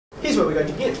here's where we're going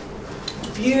to begin.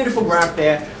 Beautiful graph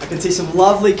there. I can see some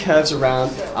lovely curves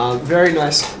around. Very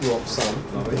nice, well, some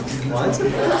lines.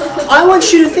 I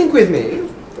want you to think with me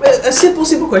a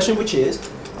simple question, which is,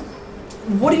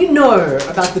 what do you know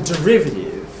about the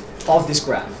derivative of this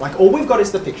graph? Like, all we've got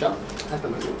is the picture at the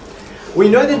moment. We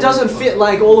know that it doesn't fit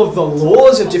like all of the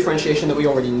laws of differentiation that we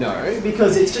already know,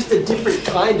 because it's just a different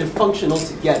kind of function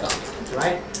altogether,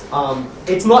 right?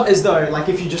 It's not as though, like,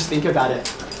 if you just think about it,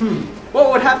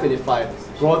 what would happen if I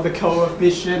brought the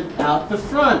coefficient out the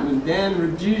front and then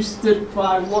reduced it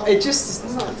by one? It just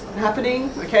is not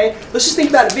happening, okay? Let's just think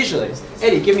about it visually.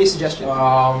 Eddie, give me a suggestion.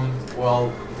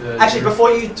 Well, actually,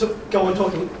 before you go on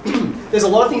talking, there's a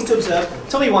lot of things to observe.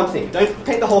 Tell me one thing. Don't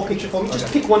paint the whole picture for me.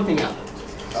 Just pick one thing out.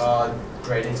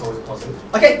 Gradient's always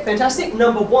positive. Okay, fantastic.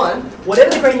 Number one,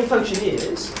 whatever the gradient function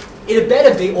is, it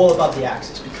better be all above the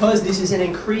axis, because this is an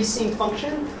increasing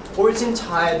function for its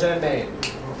entire domain.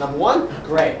 Number one,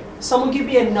 great. Someone give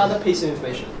me another piece of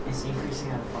information. It's increasing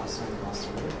at a faster and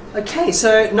faster rate. Okay,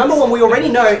 so number one, we already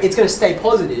know it's going to stay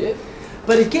positive,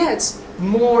 but it gets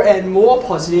more and more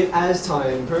positive as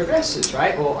time progresses,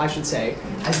 right? Or I should say,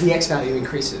 as the x value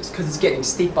increases, because it's getting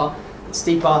steeper and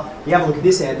steeper. You have a look at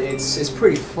this end, it's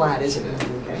pretty flat, isn't it?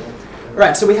 Okay.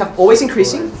 Right, so we have always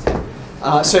increasing,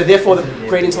 so therefore the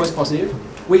gradient's always positive.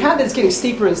 We have that it's getting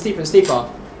steeper and steeper and steeper.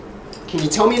 Can you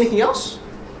tell me anything else?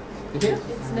 It's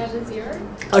never zero.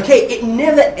 Okay, it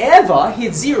never ever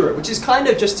hits zero, which is kind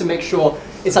of just to make sure,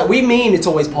 it's like we mean it's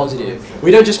always positive.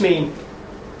 We don't just mean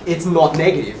it's not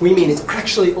negative. We mean it's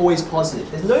actually always positive.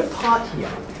 There's no part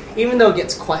here, even though it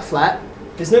gets quite flat,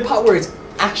 there's no part where it's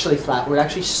actually flat, where it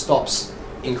actually stops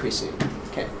increasing.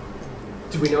 Okay.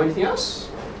 Do we know anything else?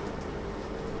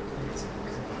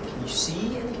 Can you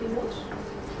see anything else?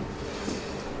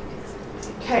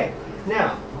 Okay,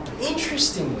 now,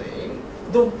 interestingly,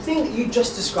 the thing that you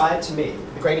just described to me,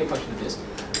 the gradient function of this,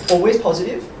 always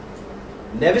positive,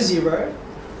 never zero,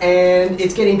 and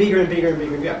it's getting bigger and bigger and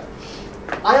bigger and bigger.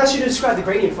 I asked you to describe the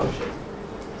gradient function.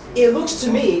 It looks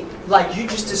to me like you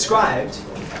just described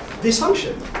this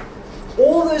function.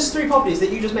 All those three properties that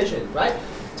you just mentioned, right?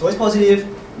 It's always positive,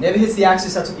 never hits the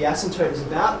axis, that's what the asymptote is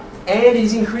about, and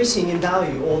is increasing in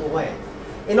value all the way.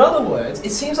 In other words,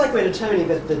 it seems like we're determining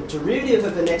that the derivative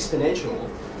of an exponential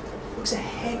looks a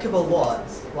heck of a lot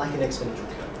like an exponential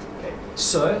curve. Okay.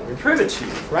 So, let me prove it to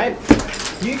you, right?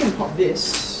 You can pop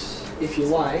this, if you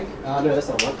like. No, that's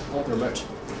not one. I want the remote.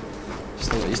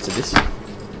 Just not used to this.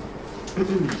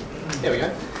 There we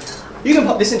go. You can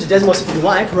pop this into Desmos if you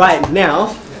like, right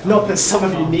now. Not that some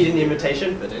of you need an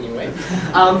invitation, but anyway.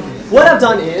 What I've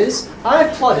done is,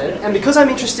 I've plotted, and because I'm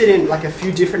interested in like a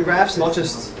few different graphs, not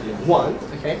just one,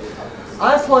 okay,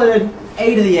 I've plotted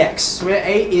a to the x, where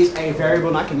a is a variable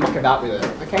and I can muck about with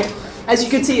it, okay? As you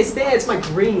can see, it's there, it's my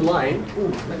green line. Ooh,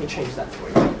 let me change that for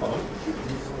you. Hold on.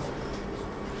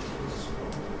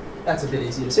 That's a bit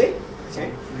easy to see.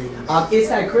 Okay. It's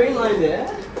that green line there.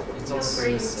 It's all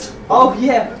freeze. Oh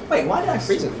yeah. Wait, why did I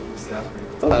freeze it? I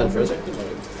thought I had frozen.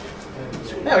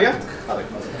 There we go.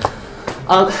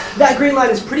 That green line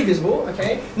is pretty visible,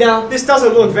 okay? Now, this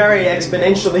doesn't look very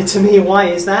exponentially to me. Why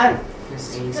is that?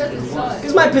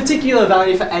 Because my particular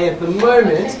value for a at the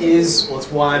moment is, well, it's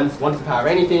 1 to the power of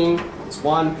anything, it's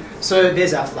 1, so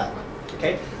there's our flat line,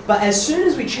 okay? But as soon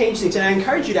as we change things, and I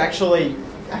encourage you to actually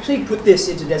put this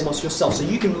into Desmos yourself so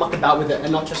you can muck about with it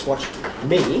and not just watch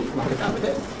me muck about with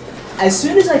it. As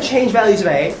soon as I change values of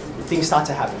a, things start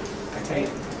to happen, okay?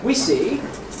 We see,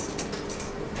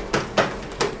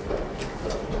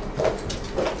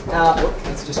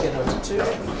 let's just get over to 2.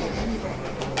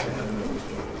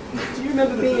 Do you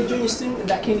remember being a junior student and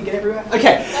that keen to get everywhere?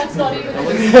 Okay. That's not even a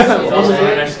junior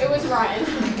student. It was Ryan.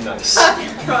 Nice.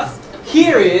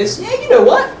 Here is, yeah, you know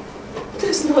what?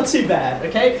 It's not too bad,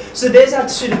 okay? So there's our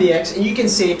 2 to the x, and you can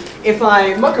see if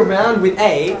I muck around with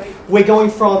a, we're going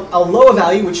from a lower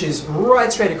value, which is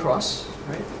right straight across,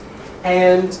 right?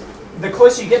 And the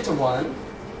closer you get to 1,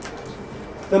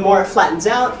 the more it flattens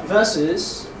out,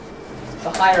 versus the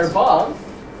higher above,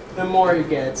 the more it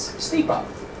gets steeper.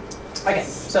 Okay,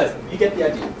 so you get the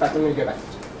idea. In fact, I'm going to go back.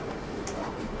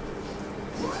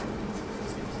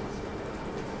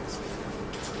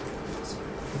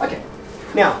 Okay,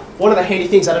 now, one of the handy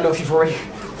things, I don't know if you've already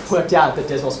worked out that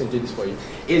Desmos can do this for you,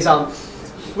 is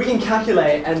we can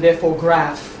calculate and therefore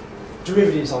graph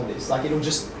derivatives on this. Like, it'll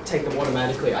just take them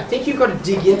automatically. I think you've got to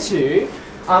dig into,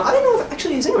 I don't know if,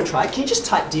 actually, has anyone tried? Can you just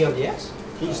type d on dx?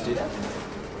 Can you just do that?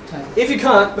 If you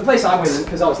can't, the place I went in,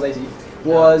 because I was lazy,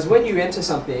 was when you enter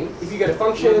something, if you go to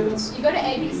functions, You go to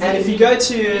ABC. and if you go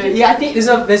to, yeah, I think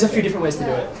there's a few different ways to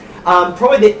do it.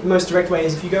 Probably the most direct way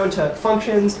is if you go into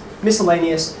functions,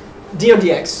 miscellaneous, d on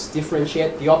dx,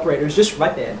 differentiate the operator is just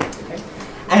right there, okay?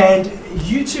 And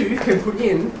you too can put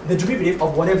in the derivative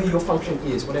of whatever your function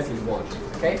is, whatever you want,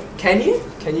 okay? Can you?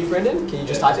 Can you, Brendan? Can you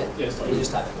just type it? Yes. Can you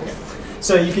just type it? Okay.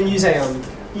 So you can use a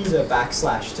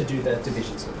backslash to do the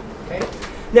divisions, okay?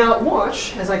 Now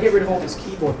watch as I get rid of all this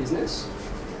keyboard business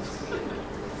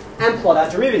and plot our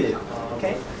derivative,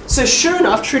 okay? So sure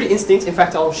enough, true to instinct, in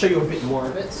fact I'll show you a bit more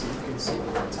of it so you can see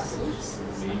what's happening.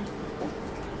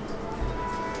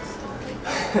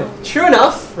 True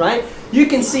enough, right, you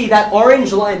can see that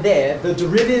orange line there, the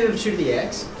derivative of 2 to the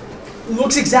x,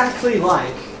 looks exactly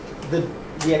like the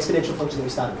exponential function that we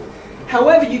started with.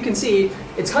 However, you can see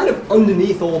it's kind of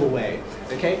underneath all the way,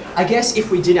 okay? I guess if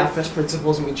we did our first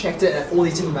principles and we checked it at all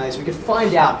these different values, we could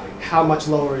find out how much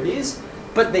lower it is,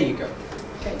 but there you go,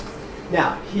 okay?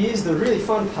 Now, here's the really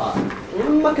fun part. I'm going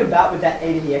to muck about with that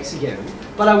a to the x again,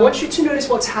 but I want you to notice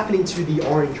what's happening to the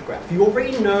orange graph. You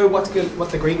already know what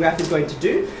the green graph is going to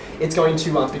do. It's going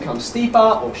to become steeper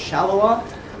or shallower.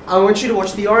 I want you to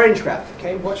watch the orange graph,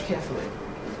 okay? Watch carefully.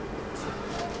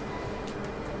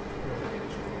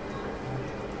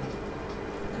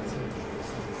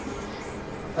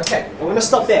 Okay, I'm going to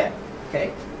stop there,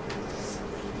 okay?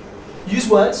 Use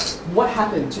words. What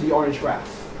happened to the orange graph?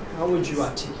 How would you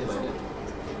articulate it?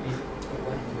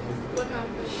 What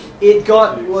happened? It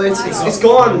got, well, it's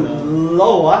gone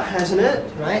lower, hasn't it?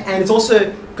 Right? And it's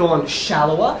also gone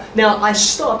shallower. Now, I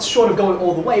stopped short of going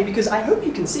all the way because I hope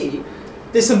you can see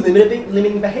there's some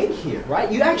limiting behavior here,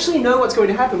 right? You actually know what's going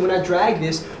to happen when I drag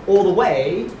this all the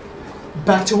way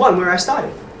back to 1 where I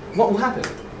started. What will happen?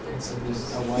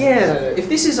 Yeah, if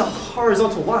this is a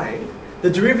horizontal line,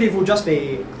 the derivative will just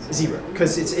be 0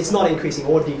 because it's not increasing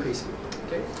or decreasing.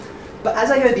 Okay? But as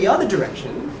I go the other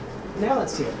direction, now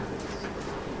let's see what happens.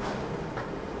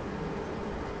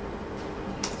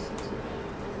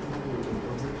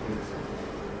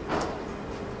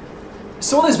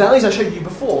 So all those values I showed you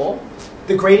before,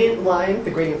 the gradient line, the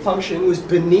gradient function was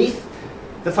beneath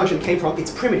the function it came from,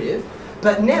 it's primitive.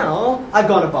 But now I've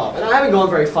gone above, and I haven't gone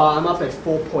very far. I'm up at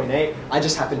 4.8. I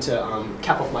just happen to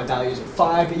cap off my values at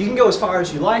 5, but you can go as far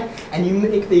as you like, and you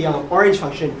make the orange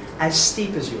function as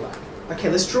steep as you like. Okay,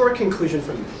 let's draw a conclusion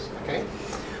from this, okay?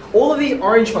 All of the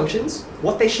orange functions,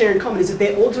 what they share in common is that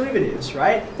they're all derivatives,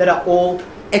 right? That are all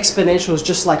exponentials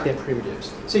just like their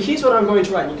primitives. So here's what I'm going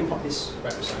to write, and you can pop this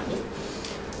right beside me.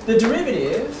 The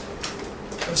derivative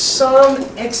of some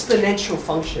exponential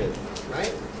function,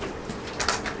 right,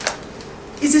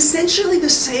 is essentially the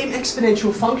same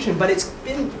exponential function, but it's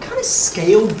been kind of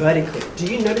scaled vertically. Do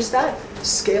you notice that?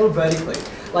 Scaled vertically.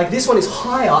 Like this one is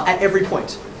higher at every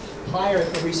point. Higher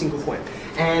at every single point.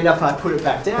 And if I put it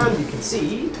back down, you can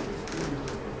see,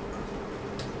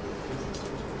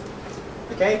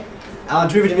 okay, our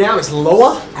derivative now is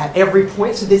lower at every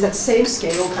point, so there's that same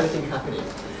scale kind of thing happening.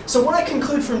 So what I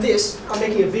conclude from this, I'm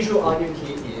making a visual argument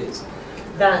here, is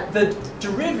that the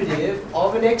derivative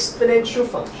of an exponential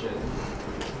function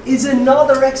is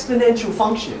another exponential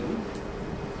function,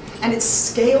 and it's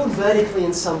scaled vertically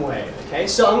in some way, okay?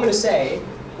 So I'm going to say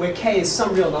where k is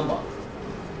some real number.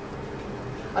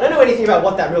 I don't know anything about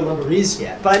what that real number is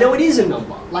yet, but I know it is a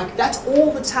number. Like, that's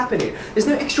all that's happening. There's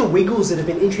no extra wiggles that have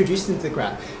been introduced into the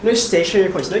graph, no stationary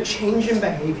points, no change in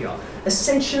behavior.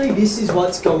 Essentially, this is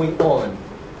what's going on,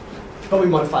 but we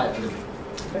modify it a little bit.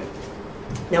 Okay?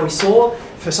 Now, we saw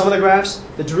for some of the graphs,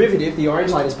 the derivative, the orange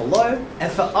line, is below,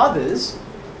 and for others,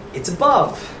 it's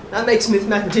above. That makes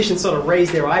mathematicians sort of raise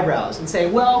their eyebrows and say,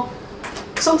 well,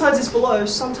 sometimes it's below,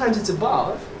 sometimes it's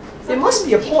above. There must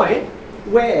be a point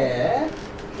where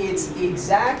it's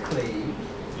exactly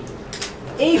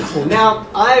equal. Now,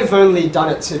 I've only done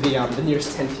it to the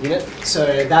nearest 10th unit,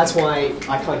 so that's why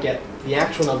I can't get the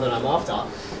actual number that I'm after.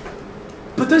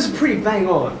 But those are pretty bang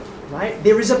on, right?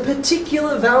 There is a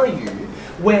particular value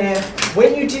where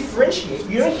when you differentiate,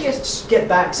 you don't just get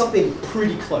back something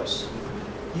pretty close.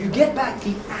 You get back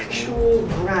the actual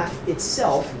graph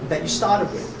itself that you started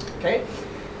with, okay?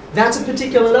 That's a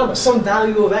particular number, some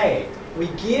value of a. We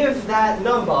give that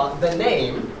number the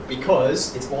name,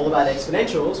 because it's all about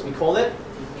exponentials, we call it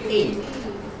e.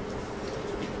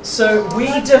 So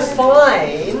we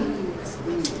define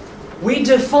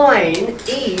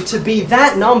e to be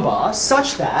that number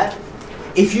such that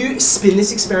if you spin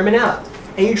this experiment out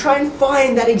and you try and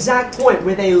find that exact point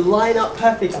where they line up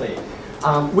perfectly,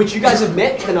 which you guys have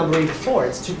met the number e before,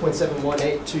 it's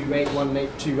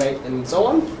 2.718281828 and so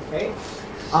on, okay?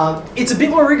 It's a bit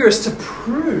more rigorous to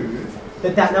prove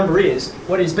that that number is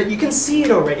what it is, but you can see it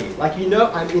already. Like, you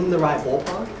know I'm in the right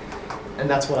ballpark, and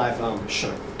that's what I've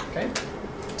shown, okay?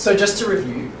 So just to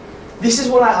review, this is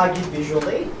what I argued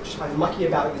visually, just by mucking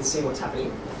about and seeing what's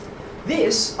happening.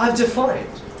 This I've defined,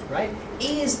 right?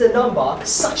 Is the number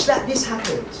such that this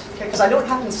happens? Okay, because I know it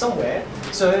happens somewhere,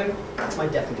 so that's my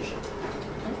definition.